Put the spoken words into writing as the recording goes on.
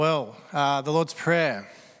The Lord's Prayer.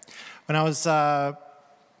 When I was a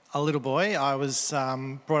little boy, I was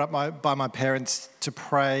brought up by my parents to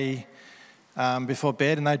pray before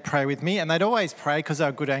bed, and they'd pray with me, and they'd always pray, because they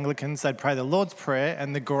were good Anglicans, they'd pray the Lord's Prayer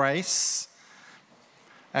and the Grace,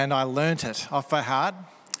 and I learnt it off by heart.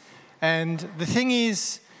 And the thing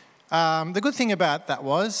is, the good thing about that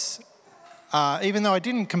was, even though I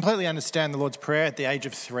didn't completely understand the Lord's Prayer at the age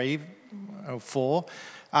of 3 or 4,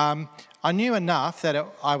 I knew enough that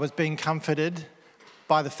I was being comforted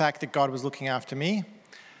by the fact that God was looking after me.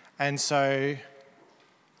 And so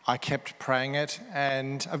I kept praying it,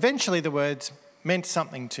 and eventually the words meant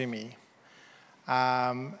something to me.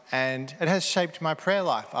 And it has shaped my prayer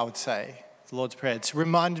life, I would say, the Lord's Prayer. It's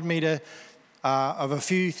reminded me of a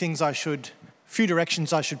few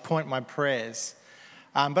directions I should point my prayers.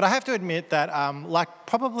 But I have to admit that, like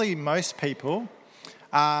probably most people,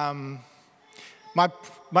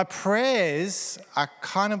 my prayers are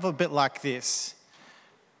kind of a bit like this.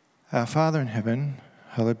 Our Father in heaven,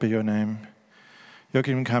 hallowed be your name. Your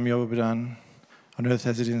kingdom come, your will be done, on earth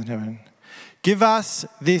as it is in heaven. Give us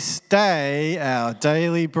this day our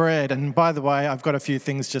daily bread. And by the way, I've got a few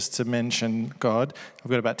things just to mention, God. I've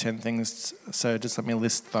got about 10 things, so just let me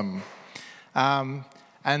list them.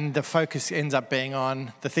 And the focus ends up being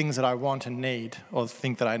on the things that I want and need, or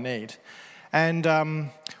think that I need. And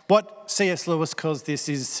what C.S. Lewis calls this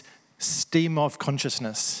is steam of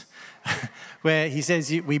consciousness, where he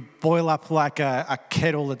says we boil up like a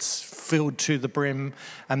kettle that's filled to the brim,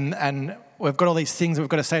 and we've got all these things we've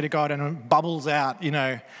got to say to God, and it bubbles out,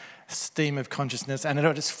 steam of consciousness, and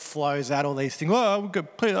it just flows out all these things. Oh,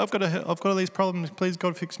 I've got all these problems. Please,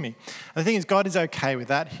 God, fix me. And the thing is, God is okay with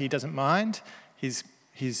that. He doesn't mind. He's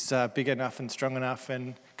big enough and strong enough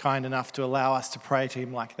and kind enough to allow us to pray to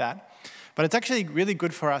him like that. But it's actually really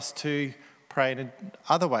good for us to pray in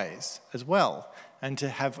other ways as well, and to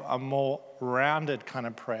have a more rounded kind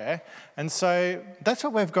of prayer. And so that's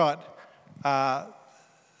what we've got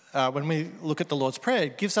when we look at the Lord's Prayer.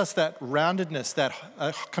 It gives us that roundedness, that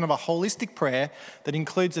kind of a holistic prayer that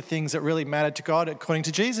includes the things that really matter to God according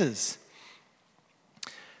to Jesus.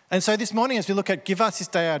 And so this morning, as we look at Give Us This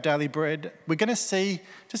Day Our Daily Bread, we're going to see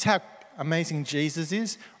just how amazing Jesus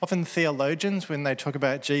is. Often theologians, when they talk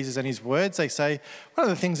about Jesus and his words, they say one of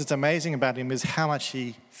the things that's amazing about him is how much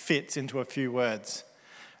he fits into a few words.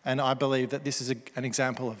 And I believe that this is an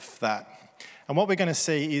example of that. And what we're going to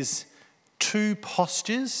see is 2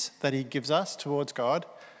 postures that he gives us towards God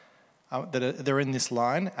that are in this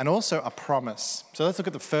line, and also a promise. So let's look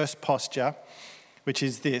at the first posture, which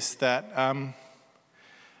is this, that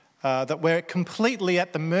we're completely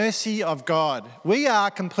at the mercy of God. We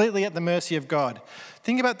are completely at the mercy of God.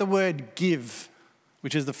 Think about the word give,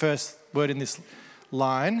 which is the first word in this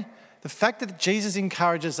line. The fact that Jesus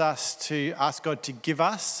encourages us to ask God to give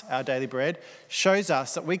us our daily bread shows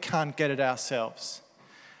us that we can't get it ourselves.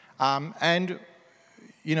 We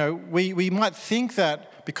might think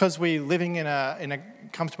that because we're living in a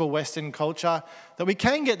comfortable Western culture, that we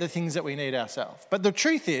can get the things that we need ourselves. But the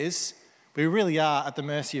truth is, we really are at the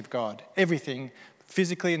mercy of God. Everything,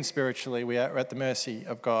 physically and spiritually, we are at the mercy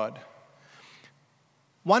of God.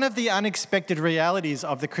 One of the unexpected realities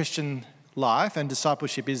of the Christian life and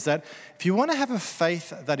discipleship is that if you want to have a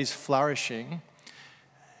faith that is flourishing,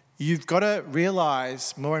 you've got to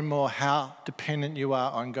realize more and more how dependent you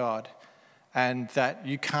are on God, and that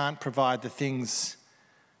you can't provide the things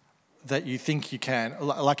that you think you can,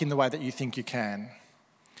 like in the way that you think you can.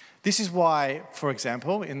 This is why, for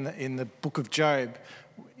example, in the book of Job,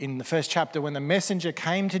 in the first chapter, when the messenger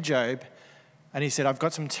came to Job and he said, I've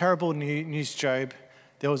got some terrible news, Job.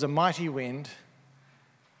 There was a mighty wind,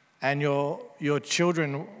 and your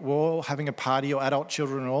children were all having a party, your adult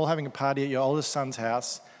children were all having a party at your oldest son's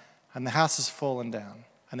house, and the house has fallen down,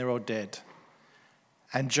 and they're all dead.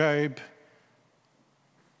 And Job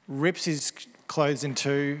rips his clothes in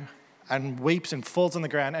two and weeps and falls on the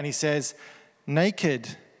ground, and he says,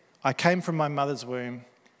 naked I came from my mother's womb,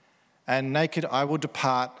 and naked I will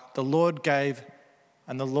depart. The Lord gave,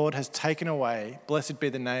 and the Lord has taken away. Blessed be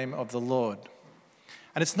the name of the Lord.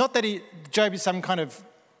 And it's not that Job is some kind of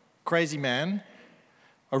crazy man,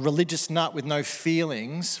 a religious nut with no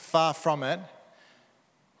feelings, far from it.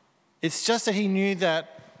 It's just that he knew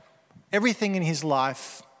that everything in his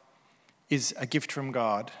life is a gift from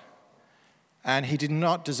God, and he did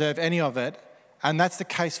not deserve any of it. And that's the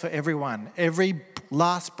case for everyone. Every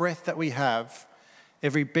last breath that we have,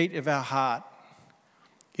 every beat of our heart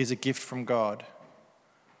is a gift from God.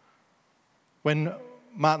 When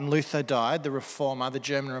Martin Luther died, the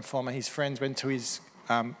German reformer, his friends went to his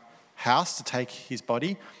house to take his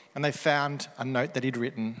body, and they found a note that he'd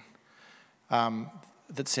written.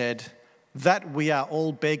 that said, "That we are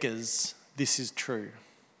all beggars, this is true."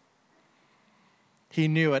 He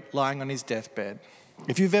knew it lying on his deathbed.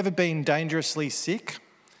 If you've ever been dangerously sick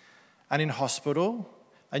and in hospital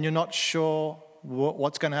and you're not sure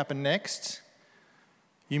what's going to happen next,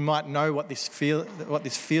 you might know what this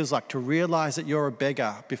feels like, to realise that you're a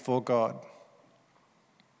beggar before God.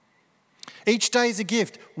 Each day is a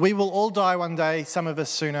gift. We will all die one day, some of us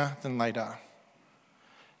sooner than later.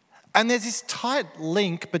 And there's this tight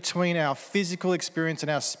link between our physical experience and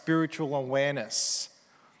our spiritual awareness.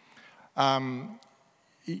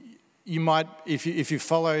 You might, if you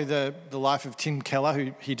follow the life of Tim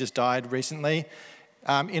Keller, he just died recently,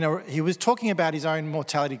 he was talking about his own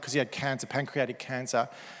mortality because he had cancer, pancreatic cancer.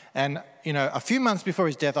 And, a few months before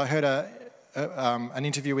his death, I heard an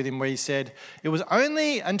interview with him where he said it was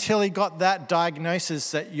only until he got that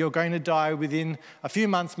diagnosis that you're going to die within a few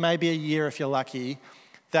months, maybe a year if you're lucky,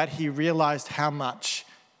 that he realised how much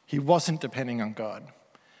he wasn't depending on God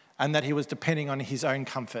and that he was depending on his own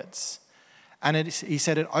comforts. And he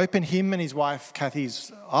said it opened him and his wife,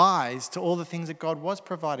 Kathy's, eyes to all the things that God was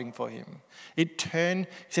providing for him. He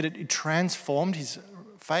said it transformed his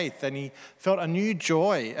faith, and he felt a new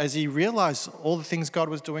joy as he realised all the things God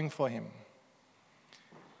was doing for him.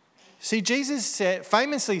 See, Jesus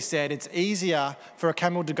famously said it's easier for a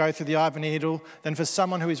camel to go through the eye of a needle than for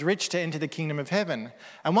someone who is rich to enter the kingdom of heaven.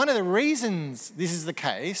 And one of the reasons this is the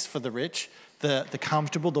case for the rich, the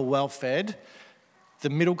comfortable, the well-fed,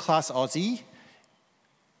 the middle-class Aussie,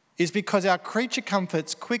 is because our creature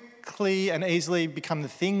comforts quickly and easily become the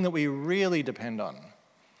thing that we really depend on.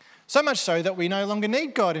 So much so that we no longer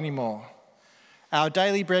need God anymore. Our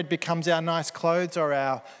daily bread becomes our nice clothes or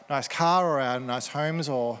our nice car or our nice homes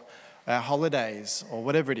or our holidays or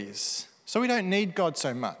whatever it is. So we don't need God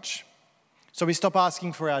so much. So we stop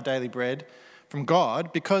asking for our daily bread from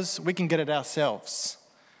God because we can get it ourselves.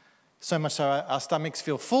 So much so our stomachs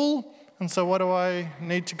feel full, and so what do I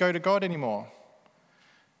need to go to God anymore?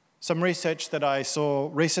 Some research that I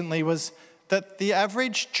saw recently was that the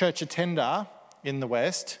average church attender in the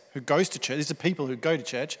West who goes to church, these are people who go to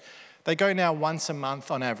church, they go now once a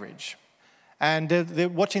month on average. And they're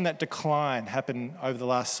watching that decline happen over the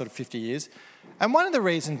last sort of 50 years. And one of the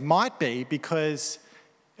reasons might be because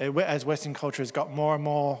as Western culture has got more and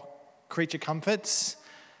more creature comforts,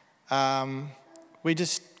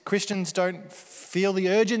 Christians don't feel the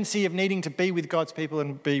urgency of needing to be with God's people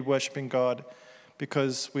and be worshipping God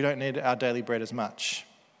because we don't need our daily bread as much.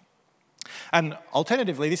 And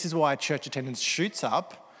alternatively, this is why church attendance shoots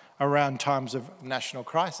up around times of national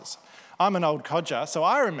crisis. I'm an old codger, so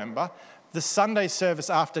I remember the Sunday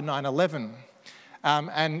service after 9/11.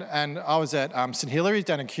 And I was at St Hilary's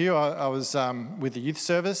down in Kew. I was with the youth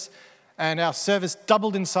service, and our service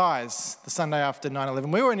doubled in size the Sunday after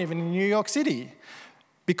 9/11. We weren't even in New York City.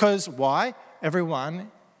 Because why?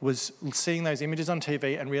 Everyone was seeing those images on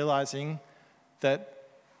TV and realising that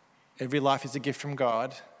every life is a gift from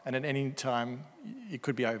God, and at any time it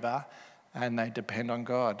could be over, and they depend on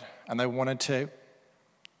God, and they wanted to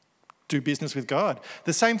do business with God.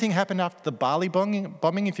 The same thing happened after the Bali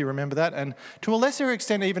bombing, if you remember that, and to a lesser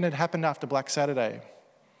extent even it happened after Black Saturday.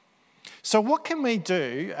 So what can we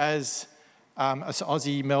do as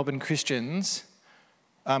Aussie Melbourne Christians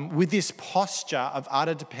with this posture of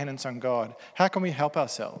utter dependence on God? How can we help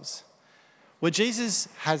ourselves? Well, Jesus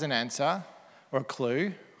has an answer or a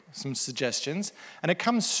clue, some suggestions, and it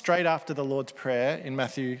comes straight after the Lord's Prayer in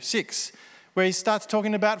Matthew 6, where he starts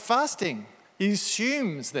talking about fasting. He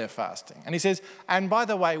assumes they're fasting. And he says, and by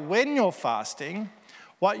the way, when you're fasting,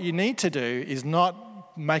 what you need to do is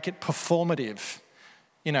not make it performative.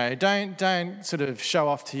 Don't sort of show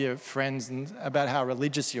off to your friends about how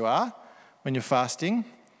religious you are when you're fasting.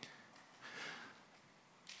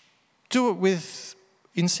 Do it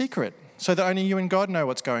in secret so that only you and God know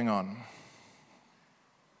what's going on.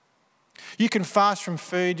 You can fast from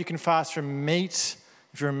food, you can fast from meat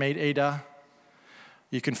if you're a meat eater.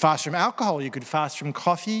 You can fast from alcohol, you could fast from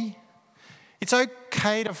coffee. It's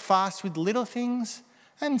okay to fast with little things,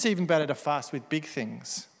 and it's even better to fast with big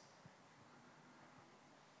things.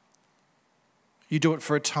 You do it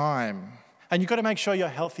for a time. And you've got to make sure you're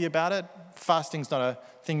healthy about it. Fasting's not a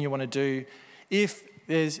thing you want to do. If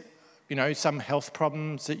there's, some health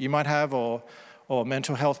problems that you might have or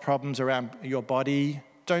mental health problems around your body,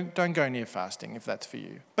 don't go near fasting if that's for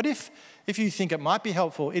you. But if you think it might be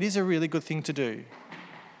helpful, it is a really good thing to do.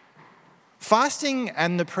 Fasting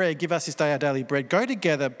and the prayer, give us this day our daily bread, go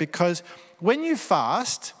together because when you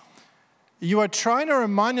fast, you are trying to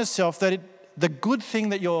remind yourself that the good thing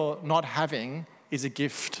that you're not having is a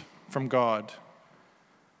gift from God.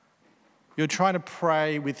 You're trying to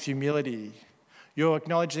pray with humility. You're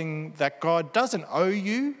acknowledging that God doesn't owe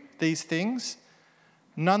you these things.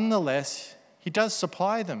 Nonetheless, he does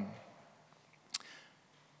supply them.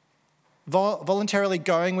 Voluntarily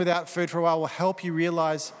going without food for a while will help you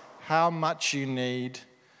realize how much you need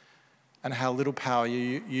and how little power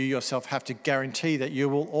you yourself have to guarantee that you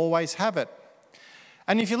will always have it.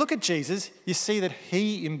 And if you look at Jesus, you see that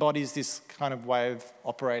he embodies this kind of way of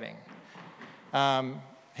operating.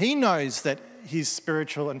 He knows that his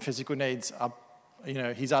spiritual and physical needs are,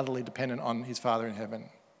 he's utterly dependent on his Father in heaven.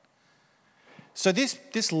 So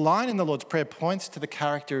this line in the Lord's Prayer points to the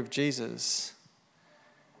character of Jesus.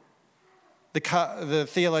 The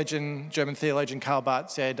German theologian Karl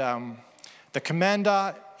Barth said, the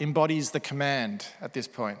commander embodies the command at this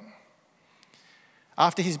point.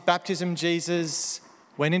 After his baptism, Jesus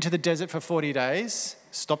went into the desert for 40 days,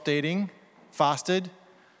 stopped eating, fasted,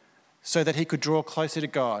 so that he could draw closer to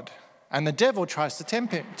God. And the devil tries to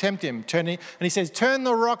tempt him. And he says, turn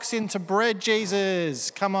the rocks into bread,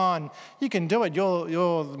 Jesus. Come on, you can do it.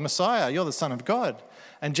 You're the Messiah. You're the Son of God.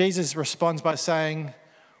 And Jesus responds by saying,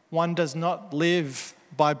 one does not live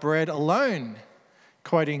by bread alone,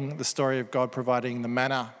 quoting the story of God providing the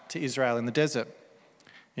manna to Israel in the desert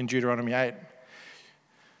in Deuteronomy 8.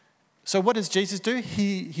 So what does Jesus do?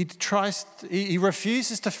 He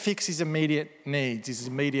refuses to fix his immediate needs, his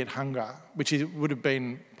immediate hunger, which would have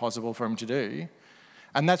been possible for him to do.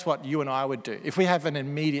 And that's what you and I would do. If we have an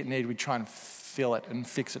immediate need, we try and fill it and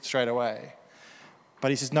fix it straight away. But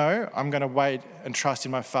he says, no, I'm going to wait and trust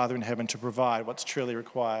in my Father in heaven to provide what's truly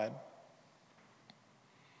required.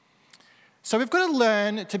 So we've got to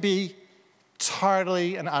learn to be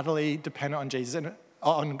totally and utterly dependent on Jesus and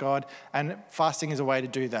on God, and fasting is a way to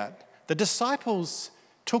do that. The disciples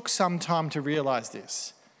took some time to realise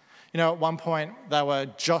this. At one point they were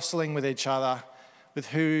jostling with each other with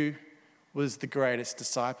who was the greatest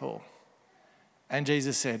disciple. And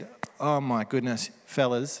Jesus said, oh my goodness,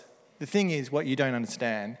 fellas, the thing is, what you don't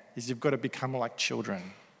understand is you've got to become like children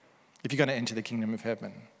if you're going to enter the kingdom of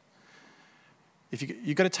heaven.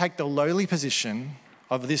 You've got to take the lowly position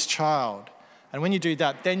of this child. And when you do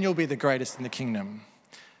that, then you'll be the greatest in the kingdom.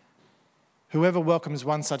 Whoever welcomes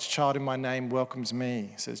one such child in my name welcomes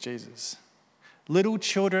me, says Jesus. Little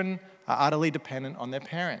children are utterly dependent on their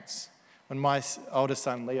parents. When my oldest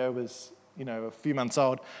son, Leo, was, a few months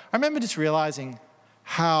old, I remember just realising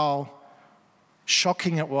how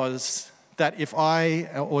shocking it was that if I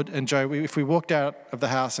and Joe, if we walked out of the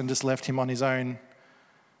house and just left him on his own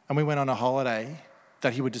and we went on a holiday,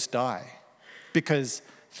 that he would just die. Because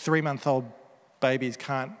 3-month-old babies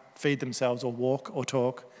can't feed themselves or walk or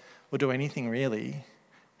talk or do anything really.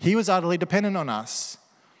 He was utterly dependent on us.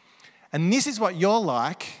 And this is what you're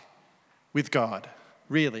like with God,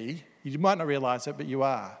 really. You might not realise it, but you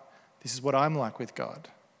are. This is what I'm like with God.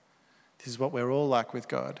 This is what we're all like with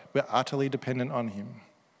God. We're utterly dependent on him.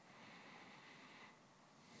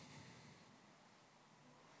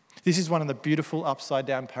 This is one of the beautiful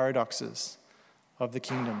upside-down paradoxes of the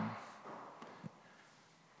kingdom.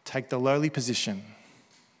 Take the lowly position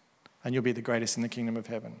and you'll be the greatest in the kingdom of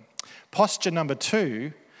heaven. Posture number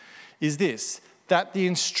 2 is this, that the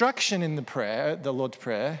instruction in the prayer, the Lord's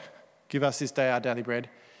Prayer, give us this day our daily bread,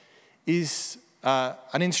 is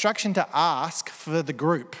an instruction to ask for the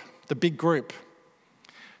group, the big group.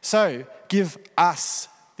 So, give us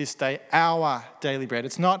this day our daily bread.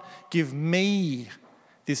 It's not give me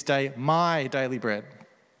this day my daily bread.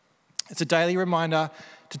 It's a daily reminder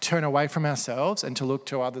to turn away from ourselves and to look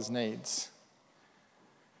to others' needs.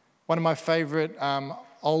 One of my favourite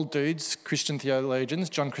old dudes, Christian theologians,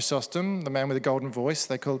 John Chrysostom, the man with the golden voice,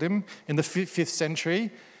 they called him, in the 5th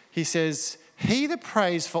century, he says, he that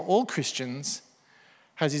prays for all Christians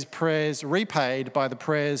has his prayers repaid by the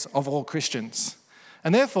prayers of all Christians.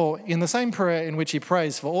 And therefore, in the same prayer in which he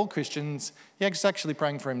prays for all Christians, he's actually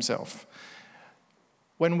praying for himself.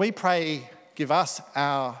 When we pray, give us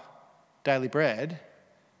our daily bread,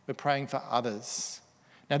 we're praying for others.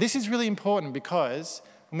 Now, this is really important because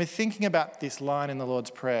when we're thinking about this line in the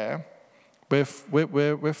Lord's Prayer,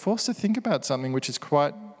 we're forced to think about something which is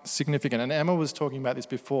quite significant. And Emma was talking about this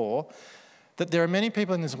before, that there are many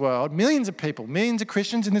people in this world, millions of people, millions of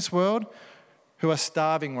Christians in this world who are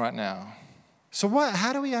starving right now. So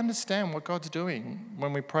how do we understand what God's doing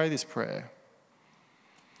when we pray this prayer?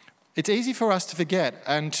 It's easy for us to forget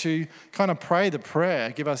and to kind of pray the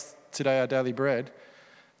prayer, give us today our daily bread,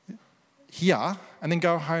 here, and then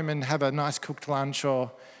go home and have a nice cooked lunch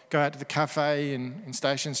or go out to the cafe in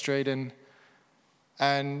Station Street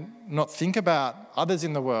and not think about others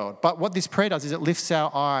in the world. But what this prayer does is it lifts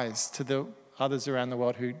our eyes to the others around the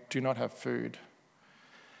world who do not have food.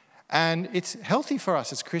 And it's healthy for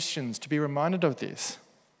us as Christians to be reminded of this.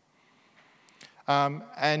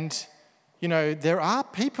 And, you know, there are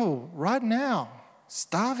people right now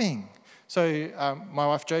starving. So my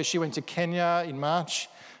wife Jo, she went to Kenya in March,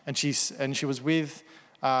 and she was with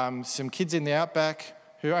some kids in the outback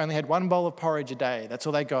who only had one bowl of porridge a day. That's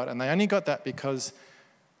all they got. And they only got that because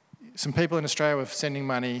some people in Australia were sending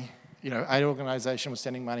money, you know, aid organisation was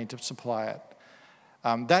sending money to supply it.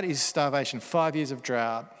 That is starvation, 5 years of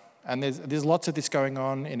drought. And there's lots of this going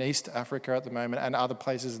on in East Africa at the moment and other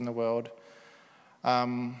places in the world.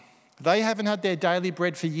 They haven't had their daily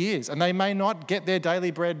bread for years, and they may not get their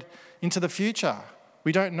daily bread into the future.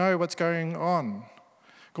 We don't know what's going on,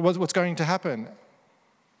 what's going to happen.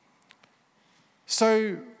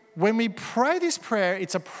 So when we pray this prayer,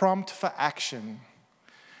 it's a prompt for action.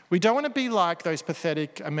 We don't want to be like those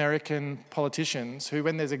pathetic American politicians who,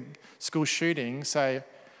 when there's a school shooting, say,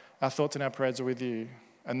 our thoughts and our prayers are with you,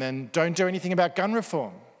 and then don't do anything about gun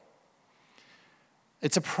reform.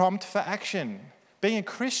 It's a prompt for action. Being a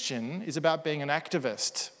Christian is about being an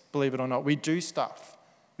activist, believe it or not. We do stuff.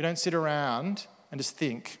 We don't sit around and just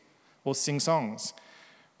think or sing songs.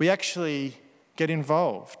 We actually get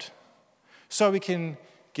involved. So we can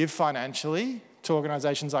give financially to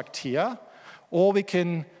organisations like TIA, or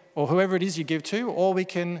whoever it is you give to, or we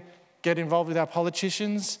can get involved with our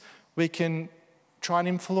politicians. We can try and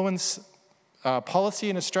influence policy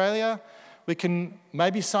in Australia. We can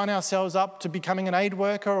maybe sign ourselves up to becoming an aid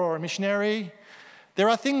worker or a missionary. There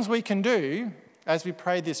are things we can do as we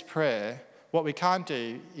pray this prayer. What we can't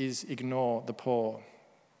do is ignore the poor.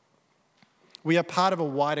 We are part of a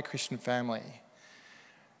wider Christian family,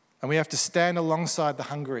 and we have to stand alongside the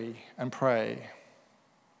hungry and pray.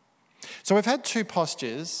 So we've had two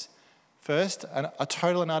postures. First, a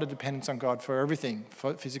total and utter dependence on God for everything,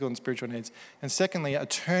 for physical and spiritual needs. And secondly, a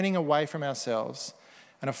turning away from ourselves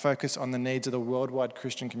and a focus on the needs of the worldwide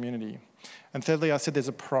Christian community. And thirdly, I said there's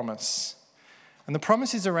a promise. And the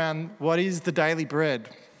promise is around what is the daily bread.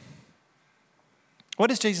 What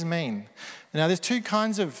does Jesus mean? Now, there's two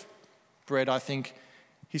kinds of bread I think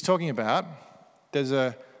he's talking about. There's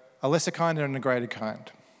a lesser kind and a greater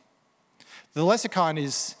kind. The lesser kind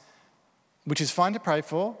is, which is fine to pray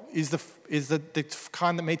for, is the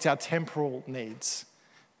kind that meets our temporal needs,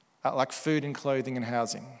 like food and clothing and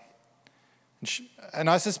housing. And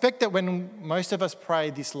I suspect that when most of us pray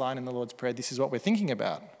this line in the Lord's Prayer, this is what we're thinking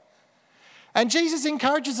about. And Jesus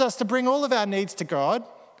encourages us to bring all of our needs to God.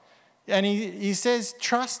 And he says,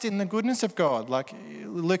 trust in the goodness of God. Like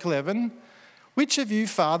Luke 11, which of you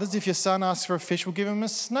fathers, if your son asks for a fish, will give him a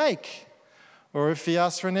snake? Or if he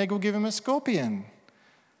asks for an egg, will give him a scorpion?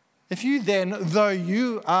 If you then, though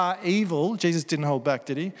you are evil, Jesus didn't hold back,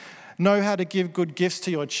 did he? Know how to give good gifts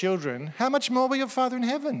to your children, how much more will your Father in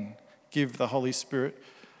heaven give the Holy Spirit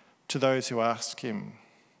to those who ask him?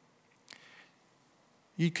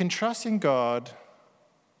 You can trust in God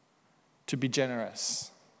to be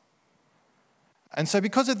generous. And so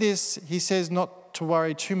because of this, he says not to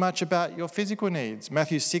worry too much about your physical needs.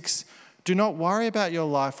 Matthew 6, do not worry about your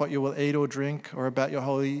life, what you will eat or drink, or about your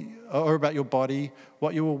body,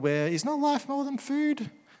 what you will wear. Is not life more than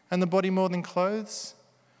food, and the body more than clothes?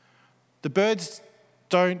 The birds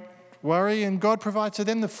don't worry, and God provides for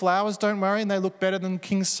them. The flowers don't worry, and they look better than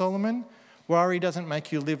King Solomon. Worry doesn't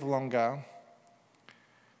make you live longer.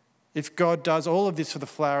 If God does all of this for the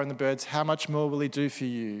flower and the birds, how much more will he do for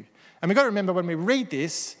you? And we've got to remember when we read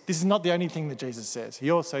this is not the only thing that Jesus says. He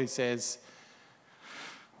also says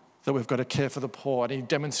that we've got to care for the poor, and he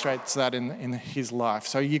demonstrates that in his life.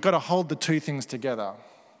 So you've got to hold the two things together.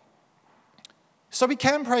 So we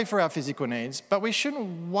can pray for our physical needs, but we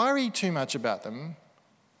shouldn't worry too much about them.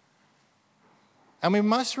 And we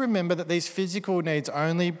must remember that these physical needs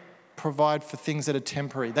only provide for things that are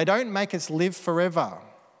temporary. They don't make us live forever.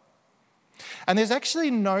 And there's actually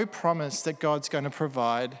no promise that God's going to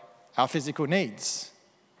provide our physical needs.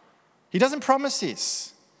 He doesn't promise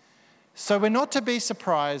this. So we're not to be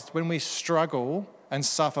surprised when we struggle and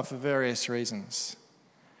suffer for various reasons.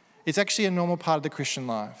 It's actually a normal part of the Christian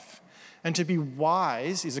life. And to be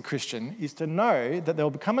wise as a Christian is to know that there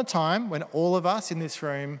will become a time when all of us in this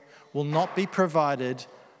room will not be provided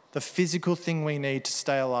the physical thing we need to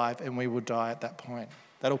stay alive, and we will die at that point.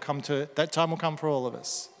 That time will come for all of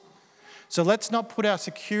us. So let's not put our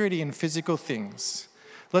security in physical things.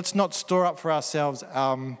 Let's not store up for ourselves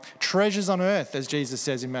treasures on earth, as Jesus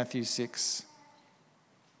says in Matthew 6.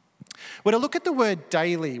 We're to look at the word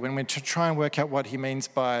daily when we're to try and work out what he means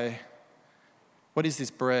by, what is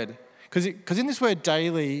this bread? Because in this word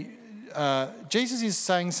daily, Jesus is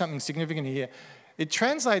saying something significant here. It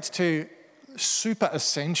translates to super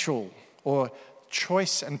essential or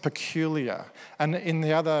choice and peculiar. And in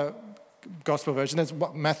the other gospel version, there's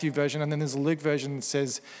Matthew version, and then there's a Luke version that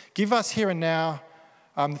says, give us here and now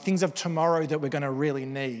the things of tomorrow that we're going to really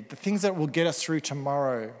need, the things that will get us through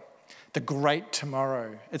tomorrow, the great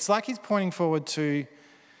tomorrow. It's like he's pointing forward to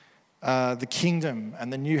the kingdom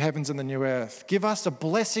and the new heavens and the new earth. Give us the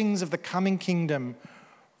blessings of the coming kingdom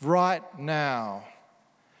right now.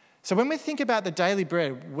 So when we think about the daily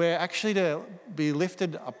bread, we're actually to be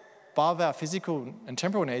lifted above our physical and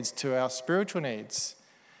temporal needs to our spiritual needs.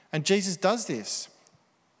 And Jesus does this.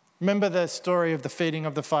 Remember the story of the feeding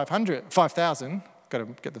of the 5,000. Got to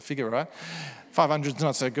get the figure right. 500 is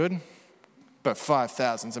not so good, but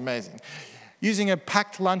 5,000 is amazing. Using a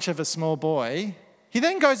packed lunch of a small boy, he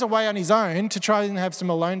then goes away on his own to try and have some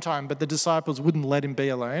alone time, but the disciples wouldn't let him be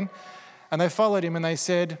alone. And they followed him and they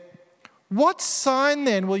said, what sign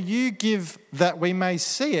then will you give that we may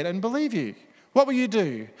see it and believe you? What will you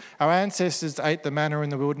do? Our ancestors ate the manna in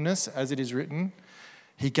the wilderness, as it is written.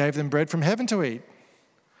 He gave them bread from heaven to eat.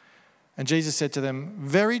 And Jesus said to them,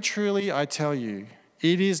 very truly I tell you,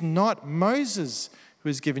 it is not Moses who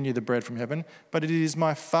has given you the bread from heaven, but it is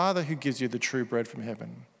my Father who gives you the true bread from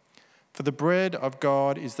heaven. For the bread of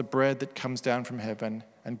God is the bread that comes down from heaven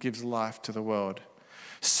and gives life to the world.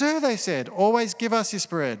 Sir, they said, always give us this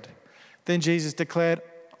bread. Then Jesus declared,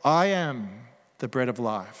 I am the bread of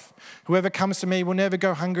life. Whoever comes to me will never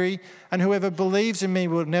go hungry, and whoever believes in me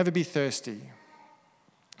will never be thirsty.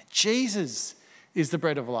 Jesus is the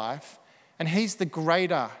bread of life, and he's the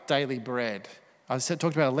greater daily bread. I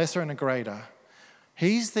talked about a lesser and a greater.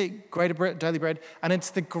 He's the greater daily bread, and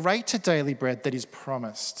it's the greater daily bread that is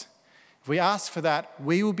promised. If we ask for that,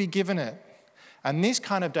 we will be given it. And this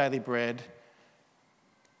kind of daily bread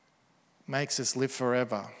makes us live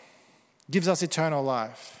forever, gives us eternal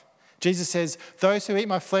life. Jesus says, those who eat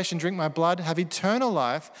my flesh and drink my blood have eternal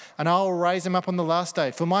life, and I will raise them up on the last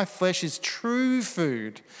day. For my flesh is true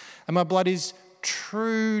food, and my blood is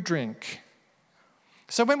true drink.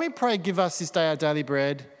 So when we pray, give us this day our daily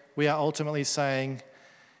bread, we are ultimately saying,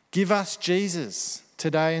 give us Jesus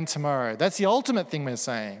today and tomorrow. That's the ultimate thing we're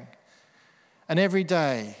saying. And every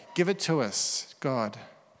day, give it to us, God.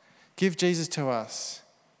 Give Jesus to us.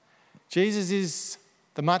 Jesus is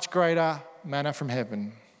the much greater manna from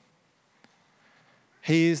heaven.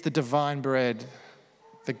 He is the divine bread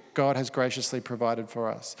that God has graciously provided for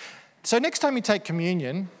us. So next time you take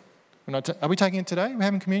communion, are we taking it today? Are we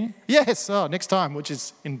having communion? Yes, next time, which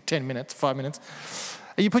is in 10 minutes, 5 minutes.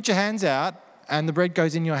 You put your hands out and the bread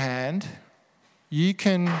goes in your hand. You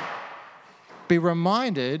can be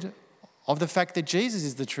reminded of the fact that Jesus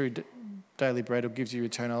is the true daily bread who gives you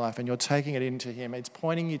eternal life, and you're taking it into him. It's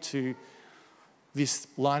pointing you to this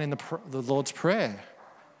line in the Lord's Prayer,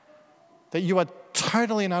 that you are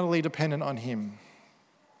totally and utterly dependent on him,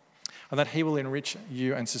 and that he will enrich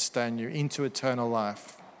you and sustain you into eternal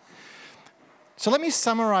life. So let me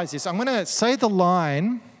summarize this. I'm going to say the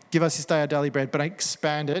line, give us this day our daily bread, but I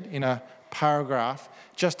expand it in a paragraph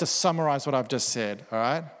just to summarize what I've just said, all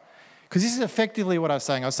right? Because this is effectively what I was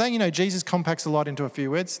saying. I was saying, Jesus compacts a lot into a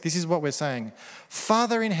few words. This is what we're saying.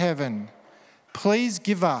 Father in heaven, please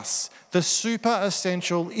give us the super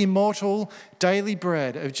essential, immortal daily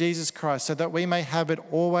bread of Jesus Christ so that we may have it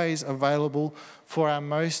always available for our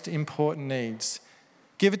most important needs.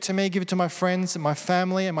 Give it to me, give it to my friends and my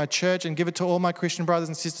family and my church, and give it to all my Christian brothers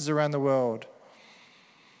and sisters around the world.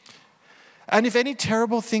 And if any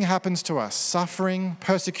terrible thing happens to us, suffering,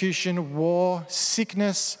 persecution, war,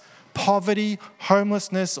 sickness, poverty,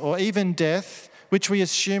 homelessness, or even death, which we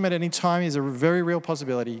assume at any time is a very real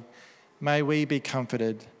possibility, may we be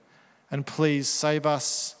comforted. And please save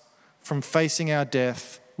us from facing our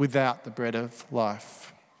death without the bread of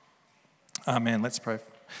life. Amen. Let's pray.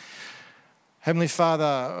 Heavenly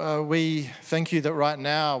Father, we thank you that right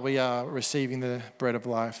now we are receiving the bread of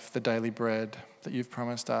life, the daily bread that you've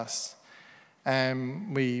promised us.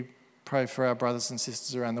 And we pray for our brothers and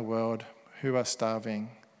sisters around the world who are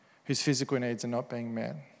starving, whose physical needs are not being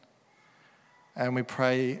met. And we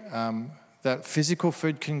pray that physical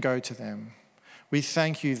food can go to them. We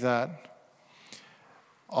thank you that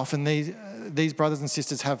often these brothers and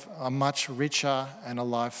sisters have a much richer and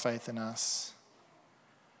alive faith in us.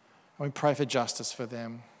 And we pray for justice for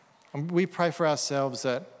them. And we pray for ourselves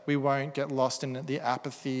that we won't get lost in the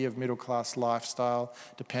apathy of middle-class lifestyle,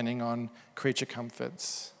 depending on creature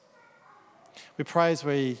comforts. We pray as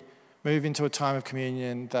we move into a time of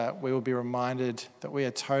communion that we will be reminded that we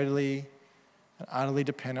are totally and utterly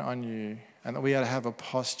dependent on you, and that we are to have a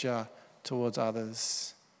posture towards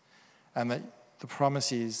others, and that the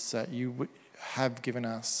promise is that you have given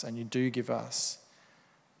us and you do give us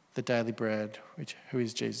the daily bread, who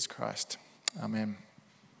is Jesus Christ. Amen.